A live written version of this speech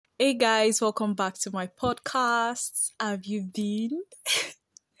Hey guys, welcome back to my podcast. Have you been?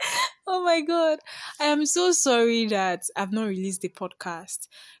 Oh my god. I am so sorry that I've not released the podcast.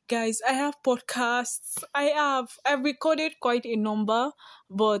 Guys, I have podcasts. I've recorded quite a number,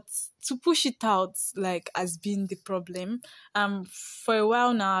 but to push it out has been the problem. For a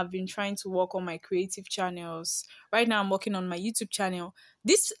while now I've been trying to work on my creative channels. Right now I'm working on my YouTube channel.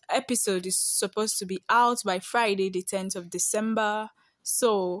 This episode is supposed to be out by Friday the 10th of December.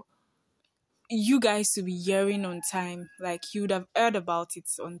 So you guys to be hearing on time, like you would have heard about it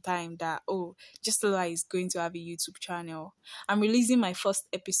on time that Justola is going to have a YouTube channel. I'm releasing my first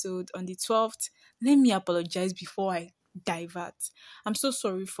episode on the 12th. Let me apologize before I divert. I'm so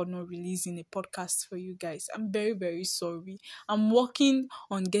sorry for not releasing a podcast for you guys. I'm very, very sorry. I'm working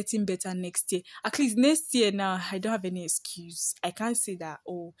on getting better next year. At least next year now, I don't have any excuse. I can't say that,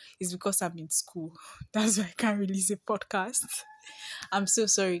 it's because I'm in school. That's why I can't release a podcast. I'm so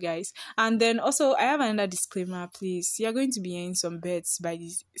sorry, guys. And then also, I have another disclaimer, please. You're going to be hearing some birds by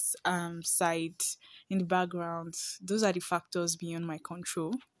this side in the background. Those are the factors beyond my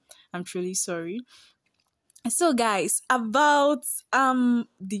control. I'm truly sorry. So, guys, about the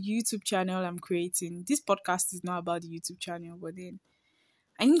YouTube channel I'm creating. This podcast is not about the YouTube channel, but then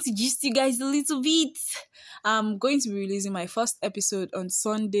I need to gist you guys a little bit. I'm going to be releasing my first episode on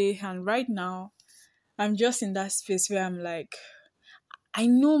Sunday, and right now, I'm just in that space where I'm like, I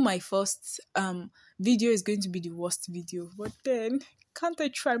know my first video is going to be the worst video, but then can't I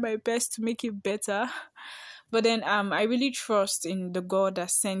try my best to make it better? But then I really trust in the God that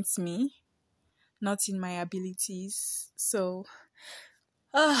sent me, not in my abilities. So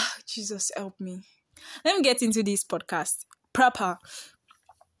Jesus help me. Let me get into this podcast proper.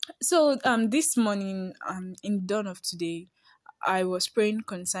 So this morning in the dawn of today, I was praying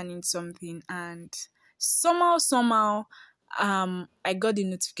concerning something, and somehow I got the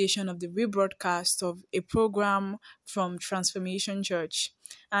notification of the rebroadcast of a program from Transformation Church.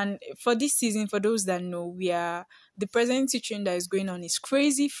 And for this season, for those that know, the present teaching that is going on is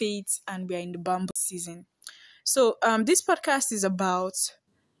Crazy Faith, and we are in the bamboo season. So this podcast is about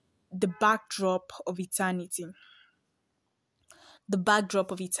the backdrop of eternity. The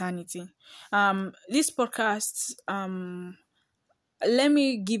backdrop of eternity. This podcast let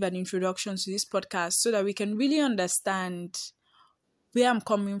me give an introduction to this podcast so that we can really understand where I'm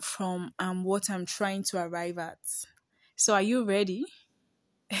coming from and what I'm trying to arrive at. So are you ready?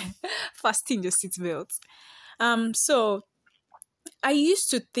 Fasten your seatbelt. So I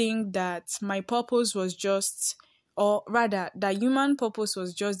used to think that my purpose was just, or rather, that human purpose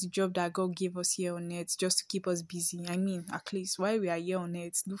was just the job that God gave us here on earth, just to keep us busy. I mean, at least while we are here on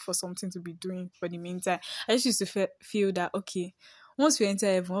earth, look for something to be doing for the meantime. I just used to feel that, okay, once we enter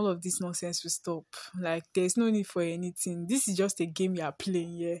heaven, all of this nonsense will stop. Like, there's no need for anything. This is just a game you are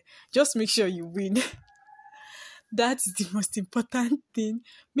playing here. Just make sure you win. That is the most important thing.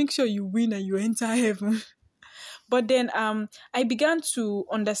 Make sure you win and you enter heaven. But then I began to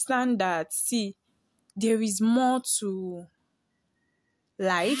understand that, see, there is more to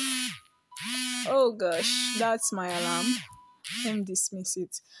life. Oh gosh, that's my alarm. Let me dismiss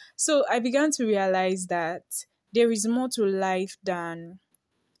it. So I began to realize that there is more to life than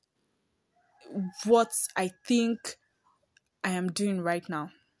what I think I am doing right now.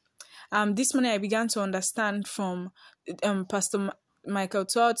 This morning I began to understand from Pastor Michael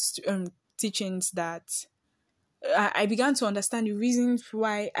Todd's teachings that I began to understand the reasons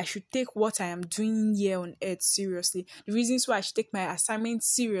why I should take what I am doing here on earth seriously. The reasons why I should take my assignment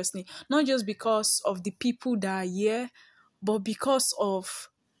seriously. Not just because of the people that are here, but because of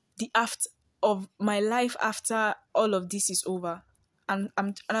the after of my life after all of this is over. And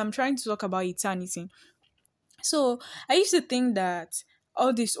I'm trying to talk about eternity. So I used to think that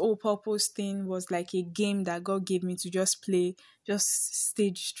all this whole purpose thing was like a game that God gave me to just play, just stay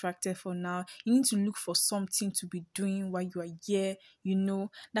distracted for now. You need to look for something to be doing while you are here,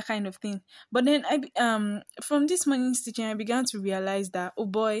 that kind of thing. But then from this morning's teaching, I began to realize that, oh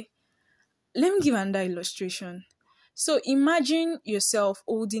boy, let me give another illustration. So imagine yourself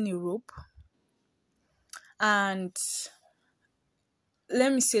holding a rope, and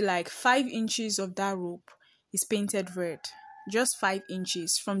let me say like 5 inches of that rope is painted red. Just 5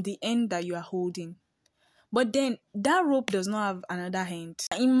 inches from the end that you are holding. But then that rope does not have another end.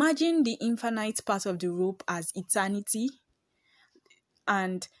 Imagine the infinite part of the rope as eternity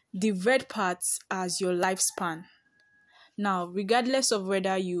and the red parts as your lifespan. Now, regardless of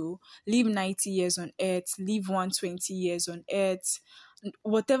whether you live 90 years on earth, live 120 years on earth,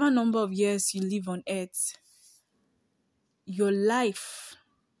 whatever number of years you live on earth, your life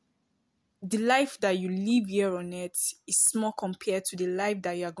the life that you live here on earth is small compared to the life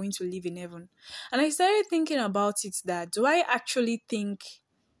that you are going to live in heaven. And I started thinking about it, that do I actually think,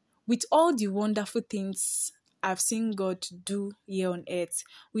 with all the wonderful things I've seen God do here on earth,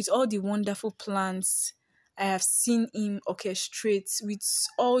 with all the wonderful plans I have seen Him orchestrate, with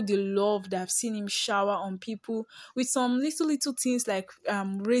all the love that I've seen Him shower on people, with some little things like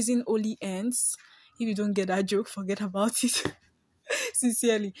raising holy ends. If you don't get that joke, forget about it.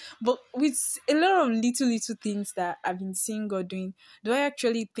 Sincerely. But with a lot of little things that I've been seeing God doing, do I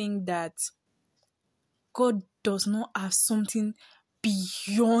actually think that God does not have something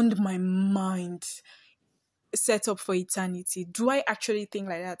beyond my mind set up for eternity? Do I actually think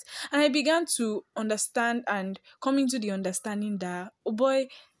like that? And I began to understand and come into the understanding that, oh boy,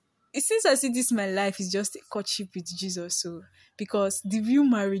 it seems as if this my life is just a courtship with Jesus. So because the real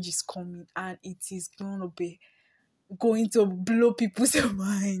marriage is coming and it is gonna be going to blow people's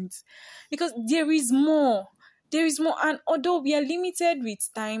minds, because there is more. There is more. And although we are limited with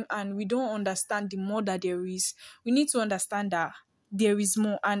time and we don't understand the more that there is, we need to understand that there is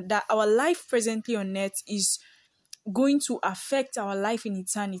more, and that our life presently on earth is going to affect our life in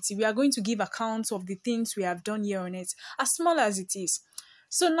eternity. We are going to give accounts of the things we have done here on earth, as small as it is.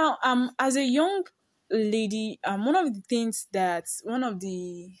 So now, as a young lady, one of the things that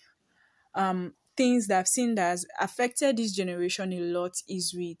I've seen that has affected this generation a lot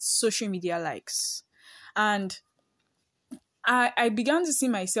is with social media likes. And I began to see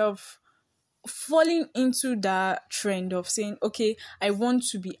myself falling into that trend of saying, okay, I want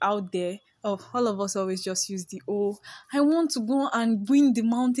to be out there. Oh, all of us always just use the, oh, I want to go and win the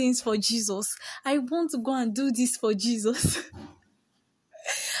mountains for Jesus. I want to go and do this for Jesus.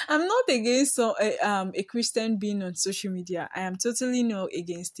 I'm not against a Christian being on social media. I am totally not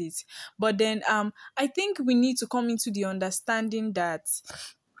against it. But then I think we need to come into the understanding that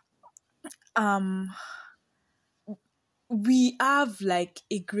we have like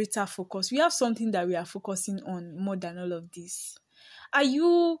a greater focus. We have something that we are focusing on more than all of this. Are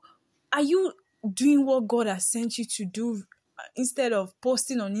you doing what God has sent you to do, instead of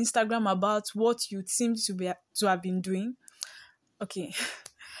posting on Instagram about what you seem to have been doing? Okay.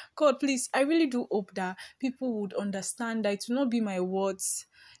 God, please, I really do hope that people would understand that it will not be my words,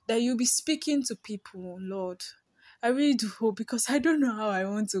 that you'll be speaking to people, Lord. I really do hope, because I don't know how I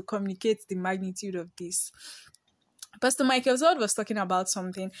want to communicate the magnitude of this. Pastor Michael Zod was talking about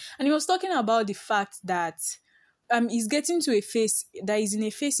something, and he was talking about the fact that he's getting to a phase, that he's in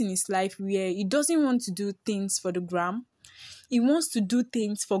a phase in his life where he doesn't want to do things for the gram. He wants to do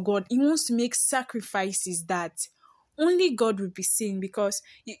things for God. He wants to make sacrifices that only God will be seeing, because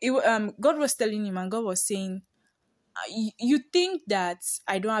God was telling him, and God was saying, you think that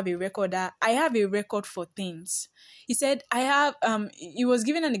I don't have a record? I have a record for things. He said, I have, he was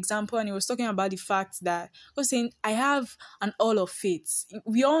giving an example, and he was talking about the fact that, he was saying, I have an Hall of Faith.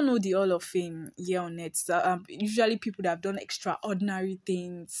 We all know the Hall of Fame here on it. So, usually people that have done extraordinary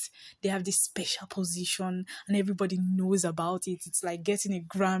things, they have this special position and everybody knows about it. It's like getting a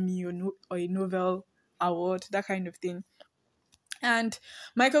Grammy or a Nobel award, that kind of thing. And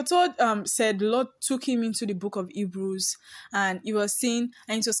Michael Todd said the Lord took him into the book of Hebrews, and he was saying,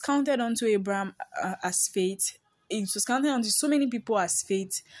 and it was counted unto Abraham as faith. It was counted unto so many people as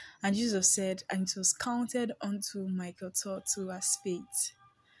faith. And Jesus said, and it was counted unto Michael Todd too as faith.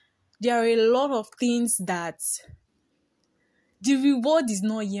 There are a lot of things that the reward is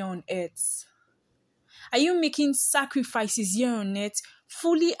not here on earth. Are you making sacrifices here on earth,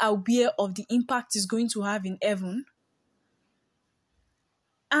 fully aware of the impact it's going to have in heaven?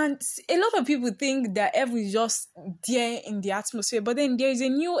 And a lot of people think that heaven is just there in the atmosphere, but then there is a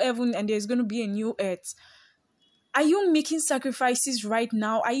new heaven and there's going to be a new earth. Are you making sacrifices right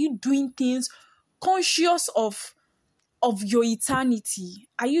now? Are you doing things conscious of your eternity?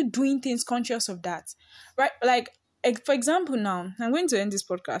 Are you doing things conscious of that? Right? Like, for example, now, I'm going to end this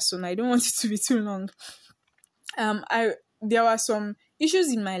podcast soon. I don't want it to be too long. There were some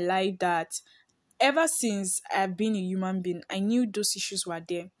issues in my life that, ever since I've been a human being, I knew those issues were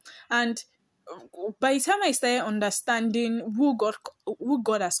there. And by the time I started understanding who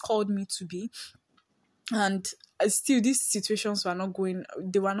God has called me to be, and still these situations were not going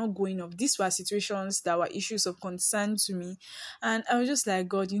off. These were situations that were issues of concern to me. And I was just like,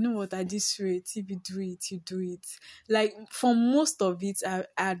 God, you know what, at this rate, if you do it, you do it. Like, for most of it, I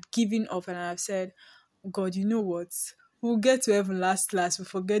had given up, and I've said, God, you know what, we'll get to heaven last, we'll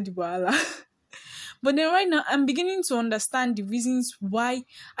forget the wahala. But then right now, I'm beginning to understand the reasons why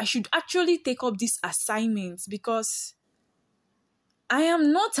I should actually take up this assignment, because I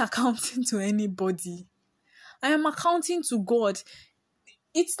am not accounting to anybody. I am accounting to God.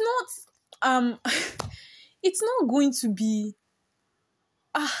 It's not, um it's not going to be,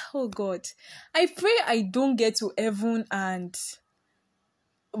 oh God. I pray I don't get to heaven and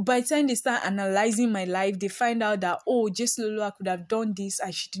by the time they start analyzing my life, they find out that, oh, just Lolo, I could have done this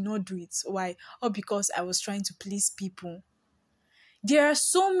and she did not do it. Why? Or because I was trying to please people. There are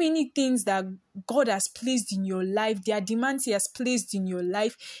so many things that God has placed in your life. There are demands He has placed in your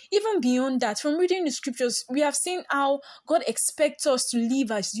life. Even beyond that, from reading the scriptures, we have seen how God expects us to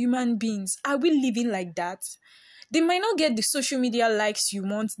live as human beings. Are we living like that? They might not get the social media likes you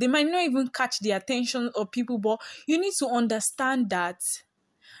want. They might not even catch the attention of people, but you need to understand that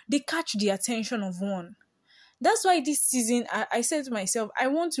they catch the attention of one. That's why this season, I said to myself, I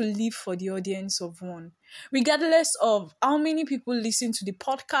want to live for the audience of one. Regardless of how many people listen to the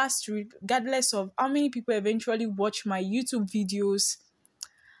podcast, regardless of how many people eventually watch my YouTube videos,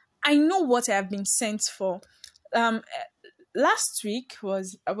 I know what I have been sent for. Last week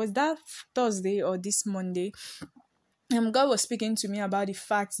was that Thursday or this Monday, God was speaking to me about the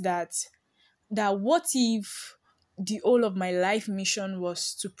fact that what if the whole of my life mission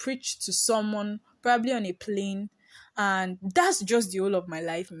was to preach to someone probably on a plane, and that's just the whole of my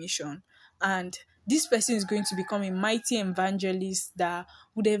life mission, and this person is going to become a mighty evangelist that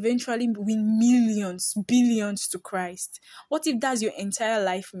would eventually win millions, billions to Christ. What if that's your entire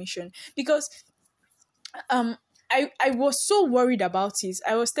life mission? Because um I was so worried about it.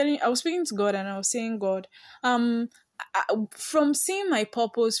 I was speaking to God and I was saying, God, from seeing my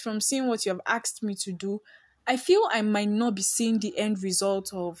purpose, from seeing what you have asked me to do, I feel I might not be seeing the end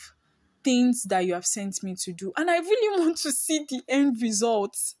result of things that you have sent me to do. And I really want to see the end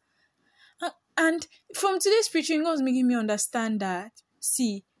results. And from today's preaching, God was making me understand that,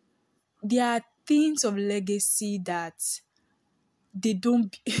 see, there are things of legacy that they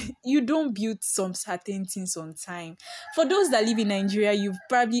don't you don't build some certain things on time. For those that live in Nigeria, you've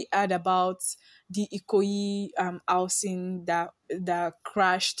probably heard about the Ikoyi housing that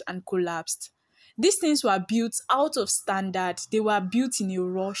crashed and collapsed. These things were built out of standard. They were built in a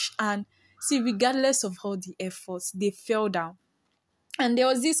rush, and see, regardless of all the efforts, they fell down. And there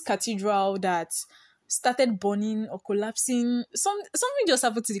was this cathedral that started burning or collapsing. Something just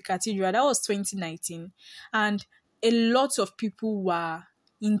happened to the cathedral. That was 2019, and a lot of people were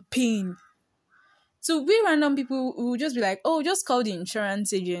in pain. So we random people will just be like, oh, just call the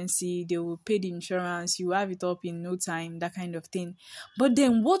insurance agency. They will pay the insurance. You have it up in no time, that kind of thing. But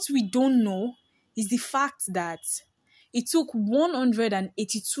then what we don't know is the fact that it took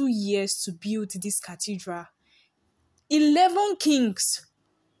 182 years to build this cathedral. 11 kings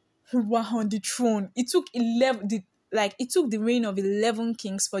who were on the throne. It took the reign of 11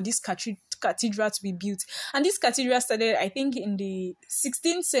 kings for this cathedral to be built. And this cathedral started, I think, in the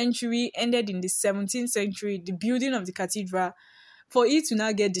 16th century, ended in the 17th century, the building of the cathedral, for it to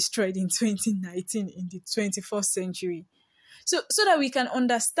now get destroyed in 2019 in the 21st century. So that we can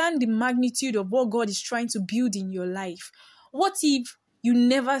understand the magnitude of what God is trying to build in your life. What if you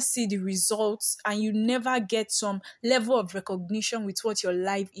never see the results and you never get some level of recognition with what your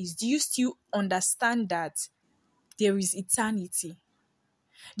life is? Do you still understand that there is eternity?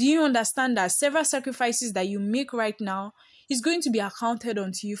 Do you understand that several sacrifices that you make right now is going to be accounted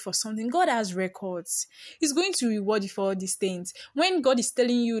unto you for something? God has records. He's going to reward you for all these things. When God is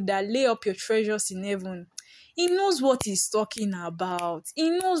telling you that lay up your treasures in heaven, He knows what He's talking about. He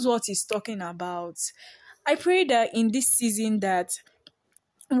knows what He's talking about. I pray that in this season that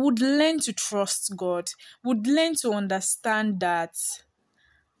would learn to trust God, would learn to understand that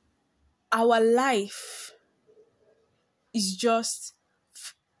our life is just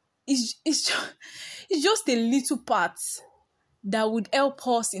it's just it's just a little part that would help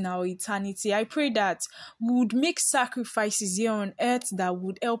us in our eternity. I pray that we would make sacrifices here on earth that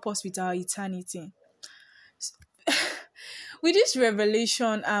would help us with our eternity. With this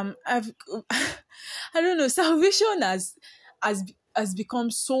revelation, I've I don't know, salvation has has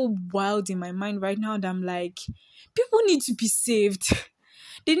become so wild in my mind right now that I'm like, people need to be saved.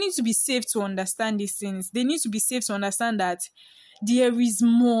 They need to be saved to understand these things. They need to be saved to understand that there is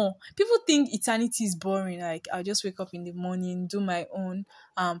more. People think eternity is boring. Like, I'll just wake up in the morning, do my own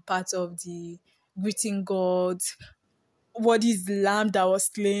part of the greeting God. What is the lamb that was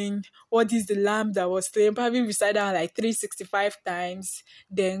slain? What is the lamb that was slain? Probably recite that like 365 times.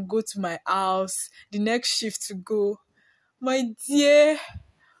 Then go to my house. The next shift to go. My dear,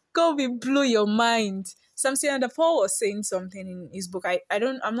 God will blow your mind. Samson and Paul was saying something in his book.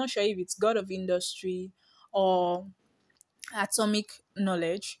 I'm not sure if it's God of Industry or Atomic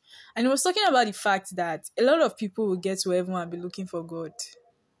Knowledge. And he was talking about the fact that a lot of people will get to heaven and be looking for God.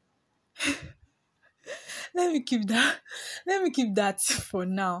 Let me keep that. Let me keep that for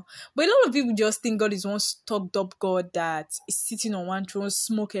now. But a lot of people just think God is one stocked up God that is sitting on one throne,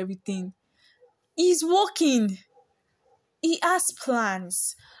 smoke everything. He's working. He has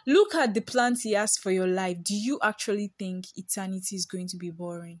plans. Look at the plans he has for your life. Do you actually think eternity is going to be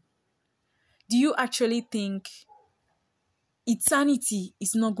boring? Do you actually think eternity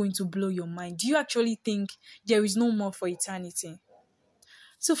is not going to blow your mind? Do you actually think there is no more for eternity?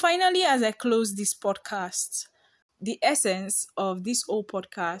 So finally, as I close this podcast, the essence of this whole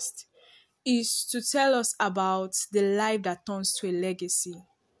podcast is to tell us about the life that turns to a legacy.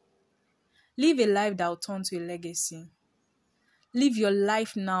 Live a life that will turn to a legacy. Live your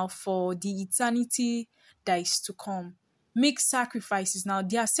life now for the eternity that is to come. Make sacrifices now.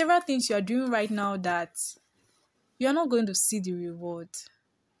 There are several things you are doing right now that you are not going to see the reward.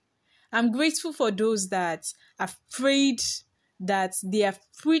 I'm grateful for those that have prayed, that they have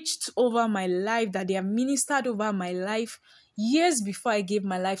preached over my life, that they have ministered over my life years before I gave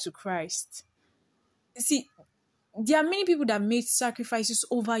my life to Christ. See, there are many people that made sacrifices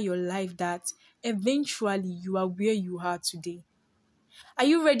over your life that eventually you are where you are today. Are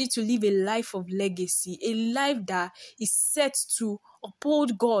you ready to live a life of legacy, a life that is set to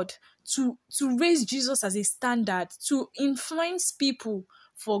uphold God, to raise Jesus as a standard, to influence people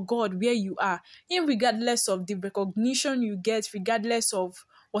for God where you are, regardless of the recognition you get, regardless of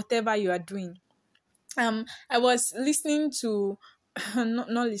whatever you are doing? I was listening to not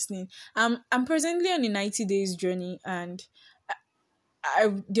listening. I'm presently on a 90 days journey, and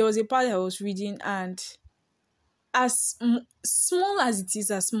there was a part I was reading, and as small as it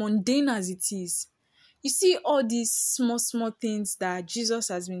is, as mundane as it is, you see all these small, small things that Jesus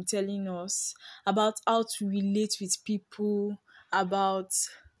has been telling us about how to relate with people, about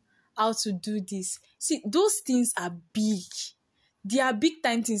how to do this. See, those things are big. They are big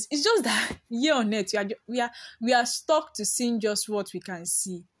time things. It's just that here on earth, we are stuck to seeing just what we can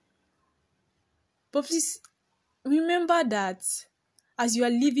see. But please remember that as you are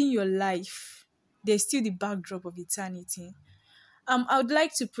living your life, there's still the backdrop of eternity. I would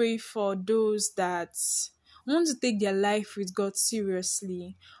like to pray for those that want to take their life with God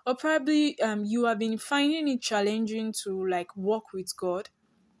seriously, or probably you have been finding it challenging to like walk with God.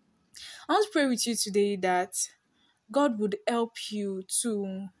 I want to pray with you today that God would help you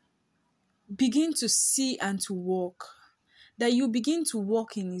to begin to see and to walk, that you begin to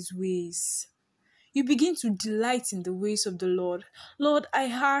walk in His ways. You begin to delight in the ways of the Lord. Lord, I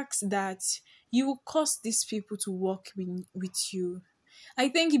ask that you will cause these people to walk with you. I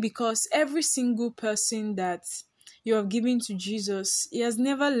thank you because every single person that you have given to Jesus, He has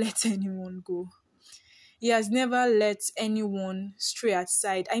never let anyone go. He has never let anyone stray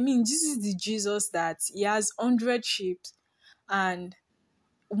aside. I mean, this is the Jesus that He has 100 sheep and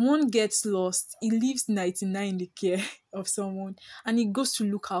one gets lost. He leaves 99 in the care of someone and He goes to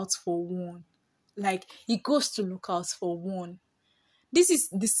look out for one. Like, He goes to look out for one. This is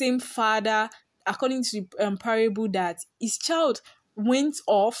the same father, according to the parable, that his child went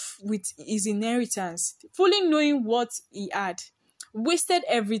off with his inheritance, fully knowing what he had, wasted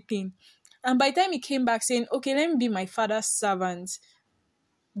everything. And by the time he came back saying, okay, let me be my father's servant,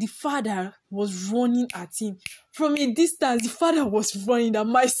 the father was running at him. From a distance, the father was running that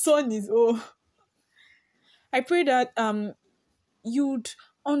my son is, I pray that you'd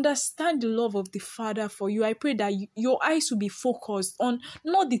understand the love of the Father for you. I pray that your eyes will be focused on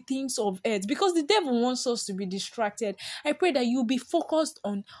not the things of earth, because the devil wants us to be distracted. I pray that you'll be focused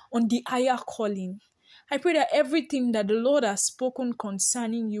on the higher calling. I pray that everything that the Lord has spoken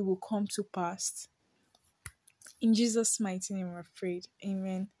concerning you will come to pass. In Jesus' mighty name I prayed.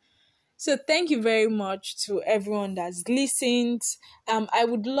 Amen. So thank you very much to everyone that's listened. I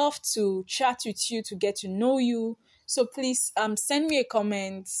would love to chat with you, to get to know you. So please send me a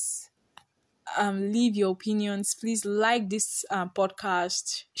comment, leave your opinions. Please like this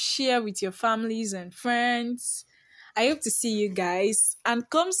podcast, share with your families and friends. I hope to see you guys. And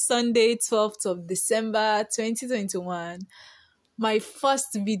come Sunday, 12th of December 2021, my first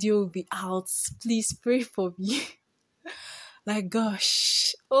video will be out. Please pray for me. Like,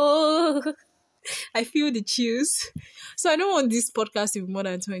 gosh. I feel the chills. So I don't want this podcast to be more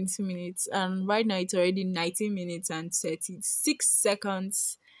than 20 minutes. And right now it's already 19 minutes and 36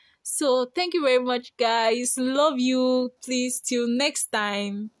 seconds. So thank you very much, guys. Love you. Please, till next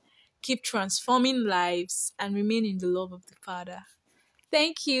time, keep transforming lives and remain in the love of the Father.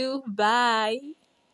 Thank you. Bye.